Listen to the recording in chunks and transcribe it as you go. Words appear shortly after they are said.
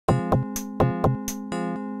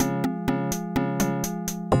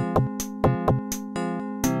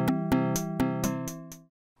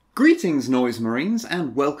Greetings, Noise Marines,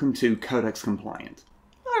 and welcome to Codex Compliant.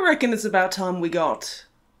 I reckon it's about time we got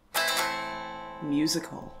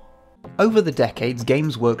musical. Over the decades,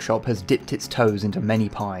 Games Workshop has dipped its toes into many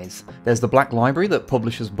pies. There's the Black Library that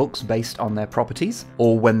publishes books based on their properties,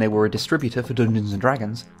 or when they were a distributor for Dungeons &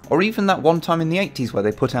 Dragons, or even that one time in the 80s where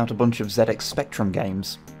they put out a bunch of ZX Spectrum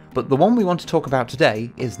games. But the one we want to talk about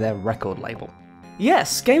today is their record label.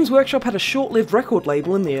 Yes, Games Workshop had a short-lived record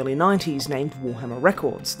label in the early 90s named Warhammer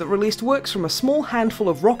Records that released works from a small handful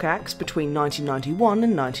of rock acts between 1991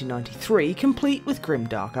 and 1993, complete with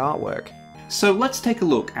grimdark artwork. So let's take a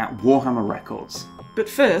look at Warhammer Records. But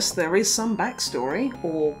first, there is some backstory,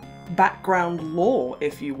 or background lore,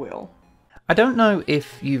 if you will. I don't know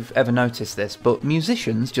if you've ever noticed this, but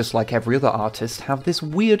musicians, just like every other artist, have this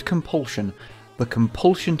weird compulsion. The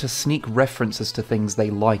compulsion to sneak references to things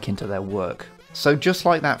they like into their work. So just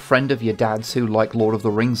like that friend of your dad's who liked Lord of the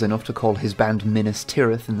Rings enough to call his band Minas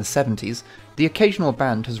Tirith in the 70s, the occasional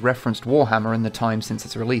band has referenced Warhammer in the time since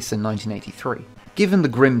its release in 1983. Given the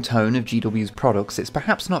grim tone of GW's products, it's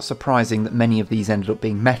perhaps not surprising that many of these ended up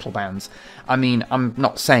being metal bands. I mean, I'm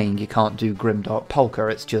not saying you can't do grimdark polka,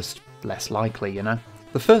 it's just less likely, you know?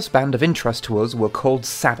 The first band of interest to us were called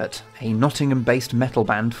Sabbath, a Nottingham-based metal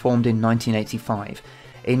band formed in 1985.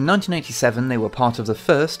 In 1987 they were part of the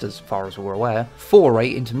first, as far as we're aware,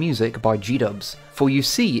 foray into music by G-dubs. For you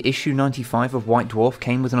see, issue 95 of White Dwarf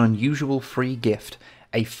came with an unusual free gift,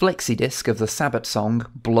 a flexi-disc of the Sabbath song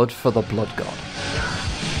Blood for the Blood God.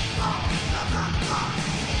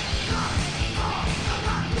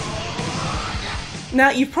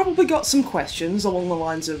 Now, you've probably got some questions along the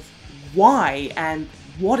lines of why and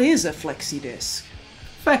what is a flexi disc?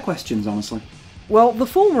 Fair questions, honestly. Well, the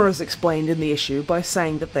former is explained in the issue by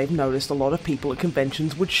saying that they've noticed a lot of people at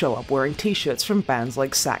conventions would show up wearing t-shirts from bands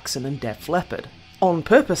like Saxon and Def Leppard. On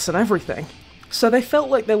purpose and everything. So they felt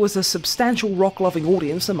like there was a substantial rock-loving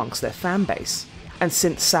audience amongst their fanbase. And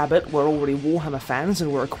since Sabbath were already Warhammer fans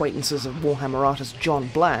and were acquaintances of Warhammer artist John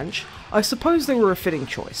Blanche, I suppose they were a fitting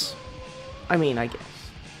choice. I guess.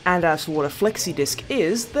 And as for what a flexi disc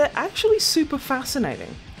is, they're actually super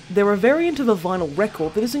fascinating. They're a variant of a vinyl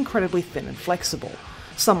record that is incredibly thin and flexible.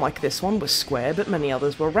 Some like this one were square, but many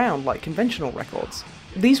others were round like conventional records.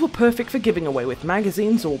 These were perfect for giving away with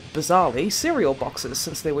magazines or, bizarrely, cereal boxes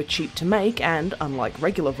since they were cheap to make and, unlike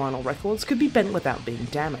regular vinyl records, could be bent without being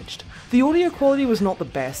damaged. The audio quality was not the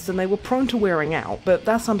best and they were prone to wearing out, but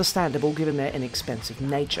that's understandable given their inexpensive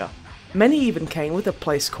nature. Many even came with a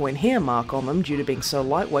place coin here mark on them due to being so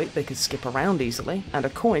lightweight they could skip around easily, and a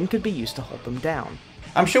coin could be used to hold them down.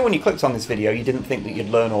 I'm sure when you clicked on this video you didn't think that you'd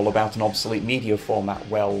learn all about an obsolete media format.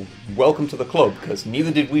 Well, welcome to the club, because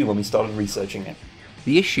neither did we when we started researching it.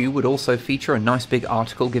 The issue would also feature a nice big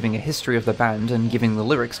article giving a history of the band and giving the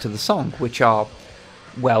lyrics to the song, which are,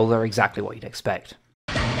 well, they're exactly what you'd expect.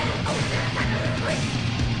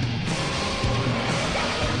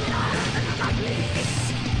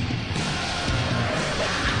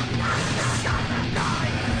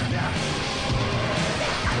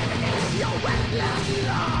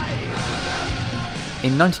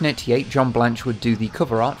 In 1988, John Blanche would do the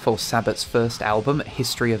cover art for Sabbath's first album,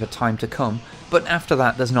 History of a Time to Come, but after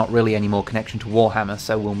that there's not really any more connection to Warhammer,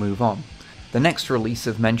 so we'll move on. The next release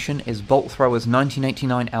of mention is Bolt Thrower's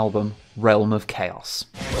 1989 album, Realm of Chaos.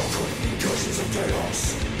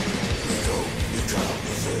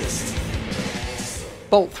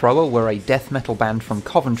 Bolt Thrower were a death metal band from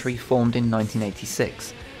Coventry formed in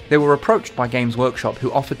 1986. They were approached by Games Workshop,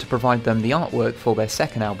 who offered to provide them the artwork for their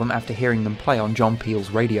second album after hearing them play on John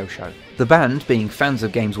Peel's radio show. The band, being fans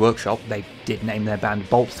of Games Workshop, they did name their band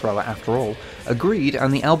Bolt Thrower after all, agreed,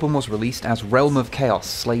 and the album was released as Realm of Chaos,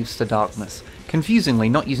 Slaves to Darkness, confusingly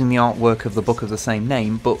not using the artwork of the book of the same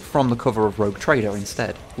name, but from the cover of Rogue Trader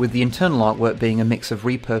instead, with the internal artwork being a mix of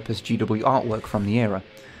repurposed GW artwork from the era.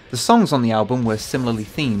 The songs on the album were similarly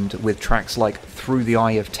themed, with tracks like Through the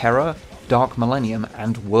Eye of Terror, Dark Millennium,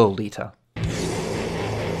 and World Eater.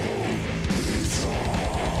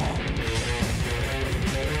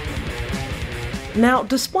 Now,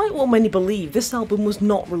 despite what many believe, this album was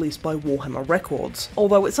not released by Warhammer Records,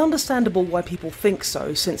 although it's understandable why people think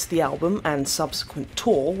so since the album and subsequent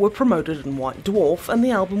tour were promoted in White Dwarf and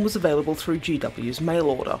the album was available through GW's mail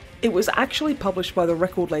order. It was actually published by the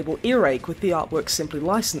record label Earache with the artwork simply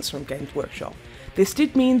licensed from Games Workshop. This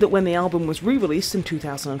did mean that when the album was re-released in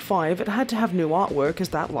 2005, it had to have new artwork as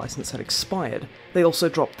that license had expired. They also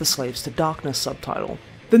dropped the Slaves to Darkness subtitle.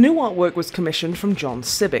 The new artwork was commissioned from John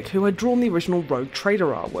Sibbick, who had drawn the original Rogue Trader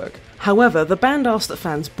artwork. However, the band asked that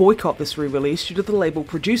fans boycott this re-release due to the label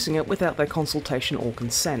producing it without their consultation or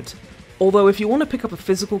consent. Although if you want to pick up a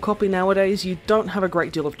physical copy nowadays, you don't have a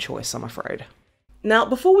great deal of choice, I'm afraid. Now,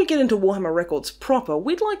 before we get into Warhammer Records proper,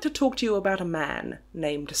 we'd like to talk to you about a man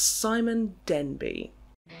named Simon Denby.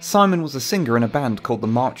 Simon was a singer in a band called the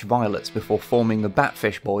March Violets before forming the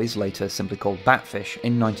Batfish Boys, later simply called Batfish,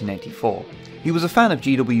 in 1984. He was a fan of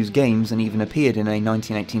GW's games and even appeared in a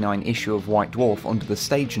 1989 issue of White Dwarf under the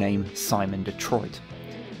stage name Simon Detroit.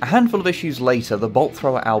 A handful of issues later, the Bolt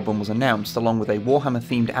Thrower album was announced along with a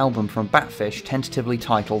Warhammer-themed album from Batfish tentatively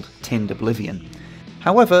titled Tinned Oblivion.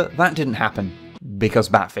 However, that didn't happen, because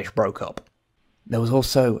Batfish broke up. There was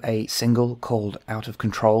also a single called Out of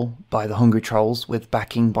Control by the Hungry Trolls with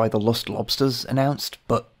backing by the Lust Lobsters announced,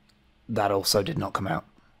 but that also did not come out.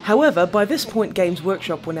 However, by this point Games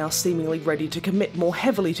Workshop were now seemingly ready to commit more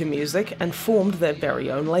heavily to music and formed their very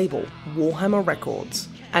own label, Warhammer Records.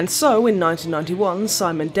 And so, in 1991,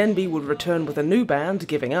 Simon Denby would return with a new band,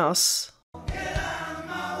 giving us...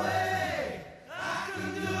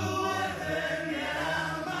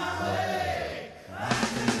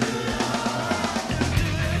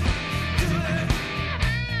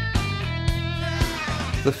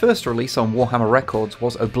 The first release on Warhammer Records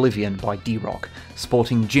was Oblivion by d-rok,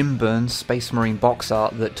 sporting Jim Byrne's Space Marine box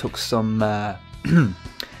art that took some,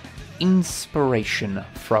 inspiration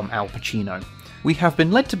from Al Pacino. We have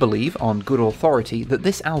been led to believe, on good authority, that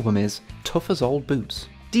this album is tough as old boots.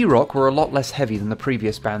 d-rok were a lot less heavy than the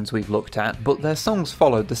previous bands we've looked at, but their songs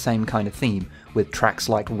followed the same kind of theme, with tracks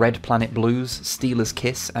like Red Planet Blues, Steeler's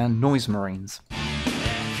Kiss, and Noise Marines.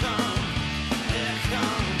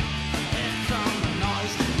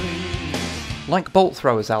 Like Bolt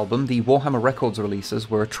Thrower's album, the Warhammer Records releases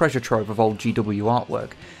were a treasure trove of old GW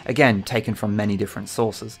artwork, again taken from many different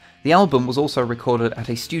sources. The album was also recorded at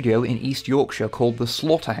a studio in East Yorkshire called the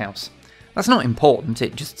Slaughterhouse. That's not important,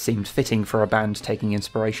 it just seemed fitting for a band taking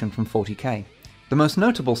inspiration from 40k. The most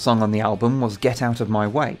notable song on the album was Get Out of My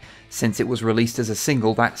Way, since it was released as a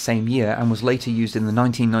single that same year and was later used in the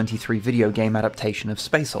 1993 video game adaptation of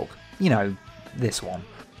Space Hulk. You know, this one.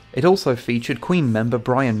 It also featured Queen member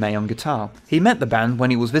Brian May on guitar. He met the band when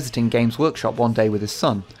he was visiting Games Workshop one day with his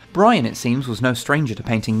son. Brian, it seems, was no stranger to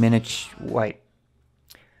painting miniature... Wait.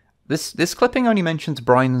 This clipping only mentions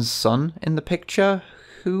Brian's son in the picture.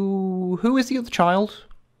 Who is the other child?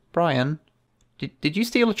 Brian? Did you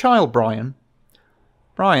steal a child, Brian?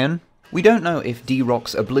 Brian? We don't know if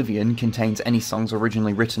d-rok's Oblivion contains any songs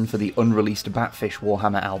originally written for the unreleased Batfish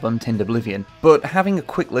Warhammer album, Tinned Oblivion, but having a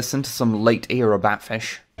quick listen to some late-era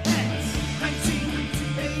Batfish...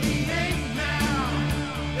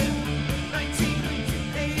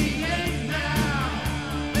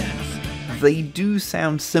 They do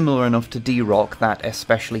sound similar enough to d-rok that,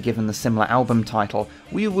 especially given the similar album title,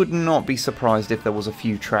 we would not be surprised if there was a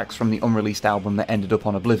few tracks from the unreleased album that ended up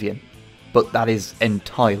on Oblivion. But that is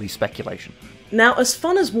entirely speculation. Now, as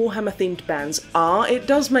fun as Warhammer-themed bands are, it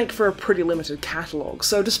does make for a pretty limited catalogue,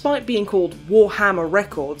 so despite being called Warhammer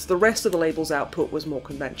Records, the rest of the label's output was more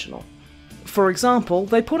conventional. For example,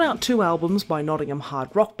 they put out 2 albums by Nottingham hard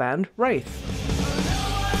rock band Wraith.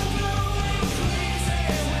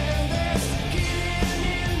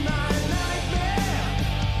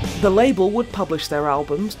 The label would publish their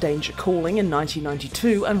albums Danger Calling in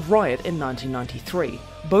 1992 and Riot in 1993,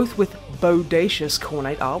 both with bodacious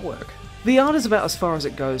cornate artwork. The art is about as far as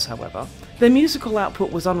it goes, however. Their musical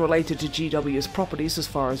output was unrelated to GW's properties as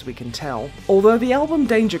far as we can tell, although the album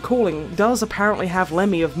Danger Calling does apparently have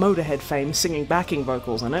Lemmy of Motorhead fame singing backing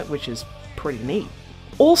vocals in it, which is pretty neat.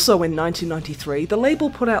 Also in 1993, the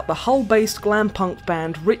label put out the Hull-based glam punk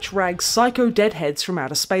band Rich Rag's Psycho Deadheads from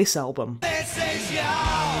Outer Space album.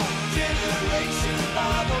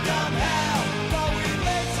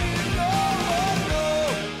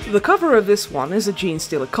 The cover of this one is a Gene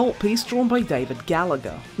Stealer cult piece drawn by David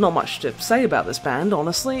Gallagher. Not much to say about this band,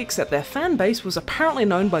 honestly, except their fan base was apparently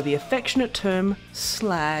known by the affectionate term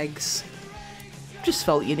slags. Just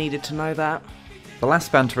felt you needed to know that. The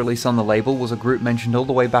last band to release on the label was a group mentioned all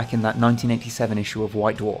the way back in that 1987 issue of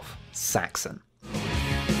White Dwarf, Saxon.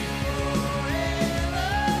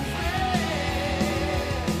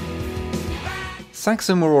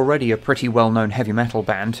 Saxon were already a pretty well-known heavy metal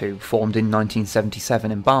band who formed in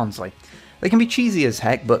 1977 in Barnsley. They can be cheesy as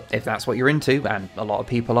heck, but if that's what you're into, and a lot of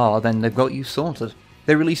people are, then they've got you sorted.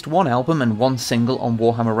 They released 1 album and 1 single on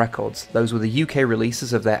Warhammer Records. Those were the UK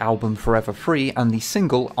releases of their album Forever Free and the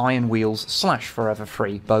single Iron Wheels / Forever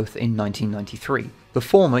Free, both in 1993. The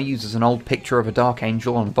former uses an old picture of a Dark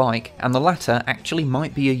Angel on a bike, and the latter actually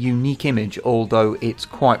might be a unique image, although it's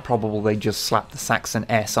quite probable they just slapped the Saxon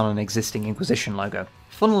S on an existing Inquisition logo.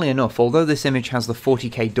 Funnily enough, although this image has the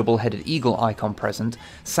 40k double-headed eagle icon present,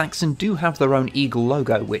 Saxon do have their own eagle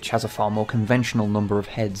logo, which has a far more conventional number of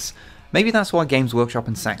heads. Maybe that's why Games Workshop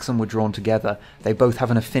and Saxon were drawn together. They both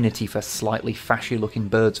have an affinity for slightly fashy looking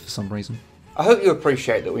birds for some reason. I hope you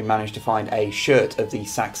appreciate that we managed to find a shirt of the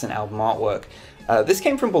Saxon album artwork. This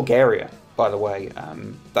came from Bulgaria, by the way.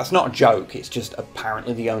 That's not a joke, it's just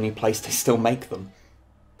apparently the only place they still make them.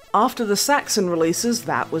 After the Saxon releases,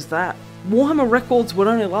 that was that. Warhammer Records would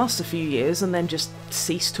only last a few years and then just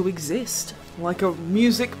cease to exist. Like a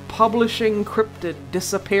music publishing cryptid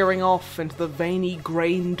disappearing off into the veiny,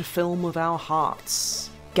 grained film of our hearts.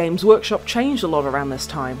 Games Workshop changed a lot around this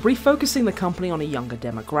time, refocusing the company on a younger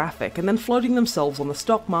demographic and then floating themselves on the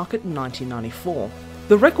stock market in 1994.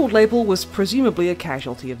 The record label was presumably a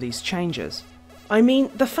casualty of these changes. I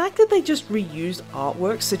mean, the fact that they just reused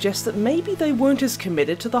artwork suggests that maybe they weren't as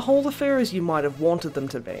committed to the whole affair as you might have wanted them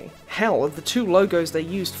to be. Hell, of the two logos they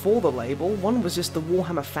used for the label, one was just the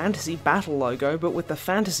Warhammer Fantasy Battle logo, but with the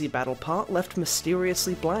Fantasy Battle part left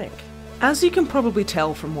mysteriously blank. As you can probably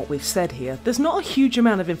tell from what we've said here, there's not a huge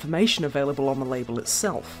amount of information available on the label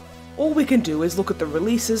itself. All we can do is look at the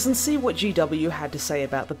releases and see what GW had to say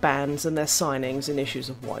about the bands and their signings in issues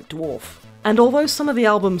of White Dwarf. And although some of the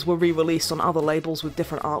albums were re-released on other labels with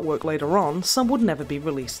different artwork later on, some would never be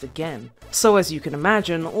released again. So as you can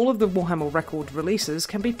imagine, all of the Warhammer Record releases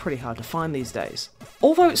can be pretty hard to find these days.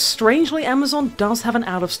 Although, strangely, Amazon does have an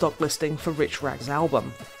out-of-stock listing for Rich Rag's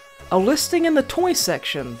album. A listing in the toy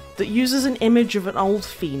section that uses an image of an old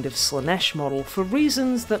Fiend of Slaanesh model for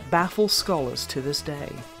reasons that baffle scholars to this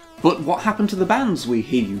day. But what happened to the bands, we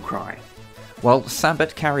hear you cry? Well,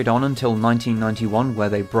 Sabbath carried on until 1991, where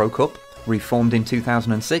they broke up, reformed in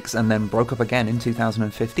 2006, and then broke up again in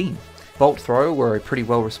 2015. Bolt Thrower were a pretty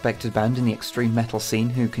well-respected band in the extreme metal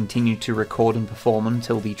scene who continued to record and perform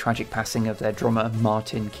until the tragic passing of their drummer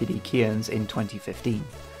Martin "Kiddy" Kearns in 2015.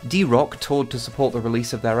 D-rok toured to support the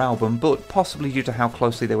release of their album, but possibly due to how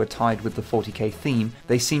closely they were tied with the 40k theme,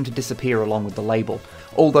 they seemed to disappear along with the label,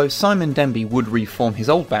 although Simon Denby would reform his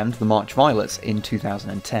old band, the March Violets, in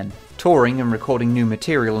 2010, touring and recording new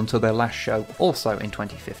material until their last show, also in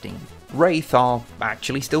 2015. Wraith are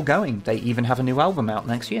actually still going, they even have a new album out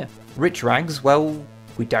next year. Rich Rags, well,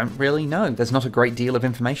 we don't really know, there's not a great deal of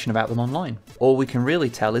information about them online. All we can really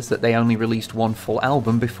tell is that they only released one full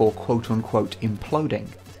album before quote-unquote imploding.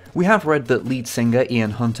 We have read that lead singer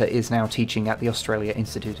Ian Hunter is now teaching at the Australia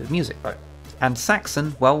Institute of Music, though. And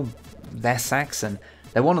Saxon, well, they're Saxon.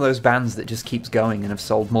 They're one of those bands that just keeps going and have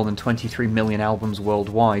sold more than 23 million albums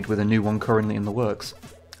worldwide, with a new one currently in the works.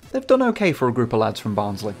 They've done okay for a group of lads from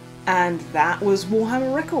Barnsley. And that was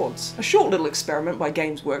Warhammer Records, a short little experiment by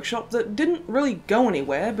Games Workshop that didn't really go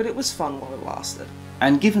anywhere, but it was fun while it lasted.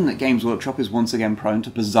 And given that Games Workshop is once again prone to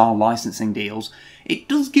bizarre licensing deals, it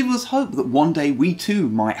does give us hope that one day we too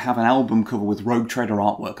might have an album cover with Rogue Trader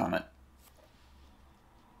artwork on it.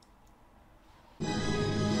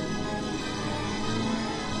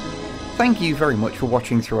 Thank you very much for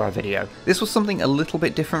watching through our video. This was something a little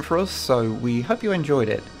bit different for us, so we hope you enjoyed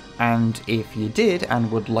it. And if you did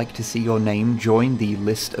and would like to see your name join the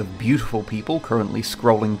list of beautiful people currently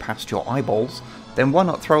scrolling past your eyeballs, then why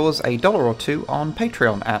not throw us $1 or $2 on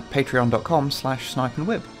Patreon at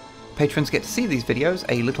patreon.com/snipeandwib. Patrons get to see these videos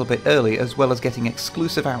a little bit early, as well as getting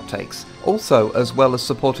exclusive outtakes. Also, as well as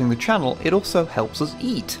supporting the channel, it also helps us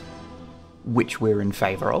eat, which we're in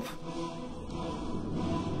favour of.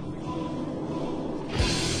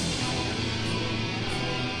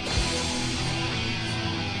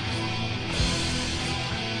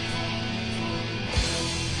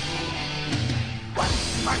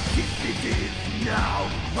 My kick is now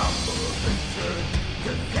rumble and turn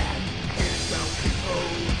to